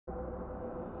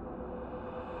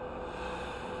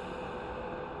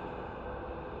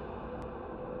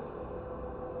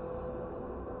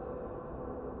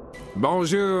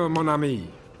Bonjour, mon ami.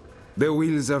 The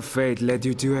wheels of fate led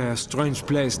you to a strange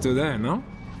place today, no?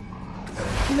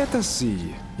 Let us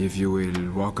see if you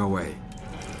will walk away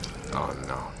or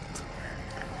not.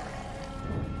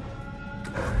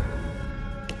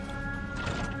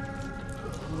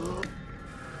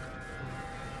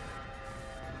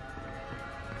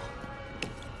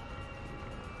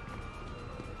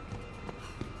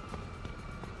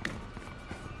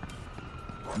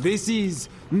 This is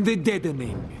the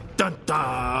deadening. Dun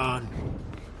dun!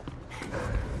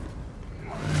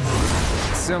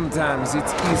 Sometimes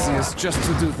it's easiest just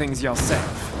to do things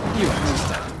yourself. You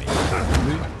understand me?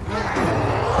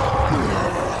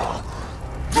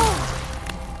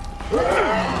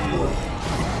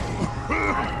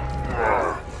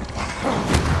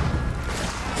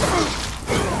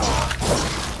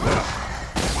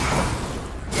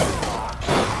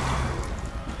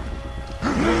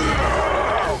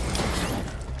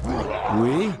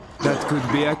 Oui, that could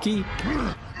be a key.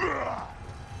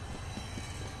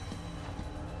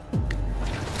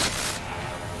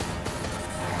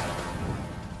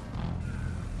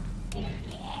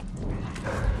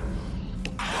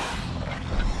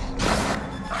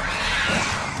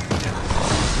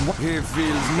 He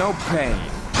feels no pain.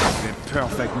 The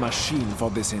perfect machine for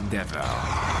this endeavor.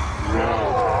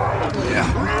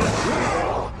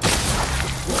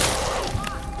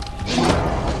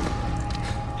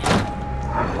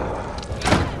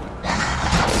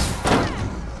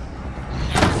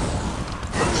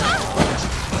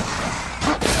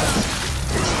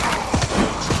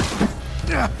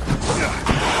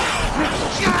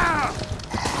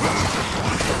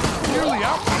 Nearly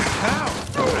out of town.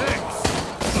 Thanks.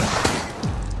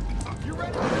 You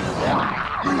ready?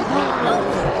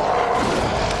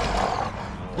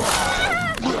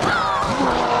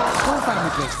 Go find a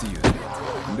place to use it.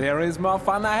 There is more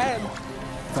fun ahead.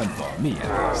 Fun for me, at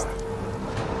least.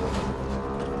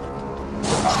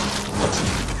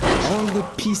 All the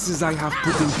pieces I have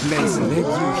put in place led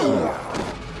you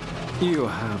here. You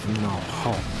have no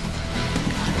hope.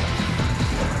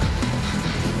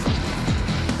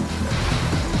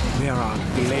 There are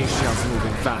glaciers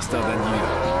moving faster than you.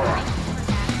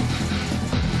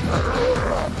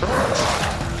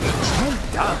 Well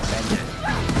done, Bennett.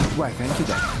 Why, thank you,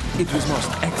 Dad. It was most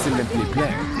excellently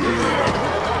played.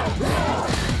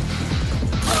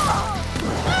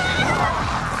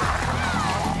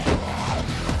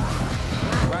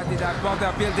 Why did I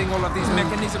bother building all of these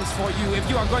mechanisms for you if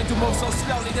you are going to move so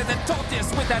slowly that the tortoise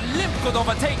with a limp could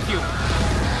overtake you?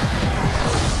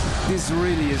 This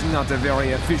really is not a very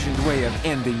efficient way of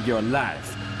ending your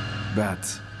life.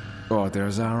 But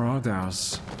orders are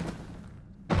orders.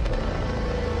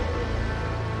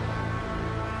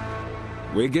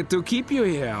 We get to keep you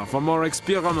here for more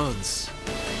experiments.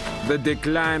 The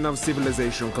decline of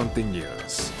civilization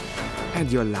continues.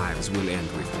 And your lives will end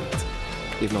with it.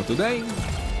 If not today,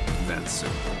 then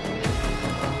soon.